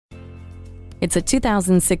It's a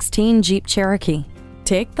 2016 Jeep Cherokee.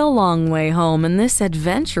 Take the long way home in this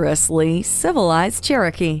adventurously civilized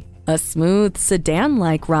Cherokee. A smooth,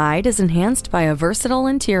 sedan-like ride is enhanced by a versatile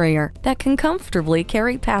interior that can comfortably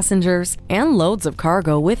carry passengers and loads of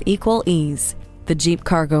cargo with equal ease. The Jeep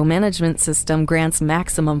Cargo Management System grants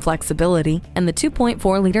maximum flexibility, and the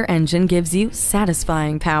 2.4-liter engine gives you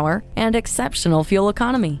satisfying power and exceptional fuel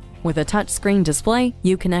economy. With a touchscreen display,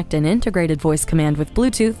 you connect an integrated voice command with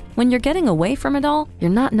Bluetooth. When you're getting away from it all,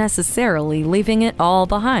 you're not necessarily leaving it all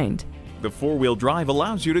behind. The four-wheel drive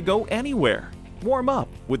allows you to go anywhere. Warm up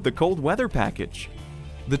with the cold weather package.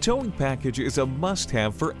 The towing package is a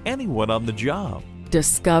must-have for anyone on the job.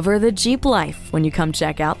 Discover the Jeep life when you come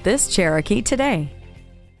check out this Cherokee today.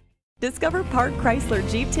 Discover Park Chrysler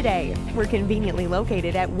Jeep today. We're conveniently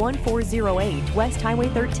located at 1408 West Highway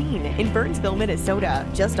 13 in Burnsville, Minnesota,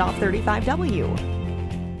 just off 35W.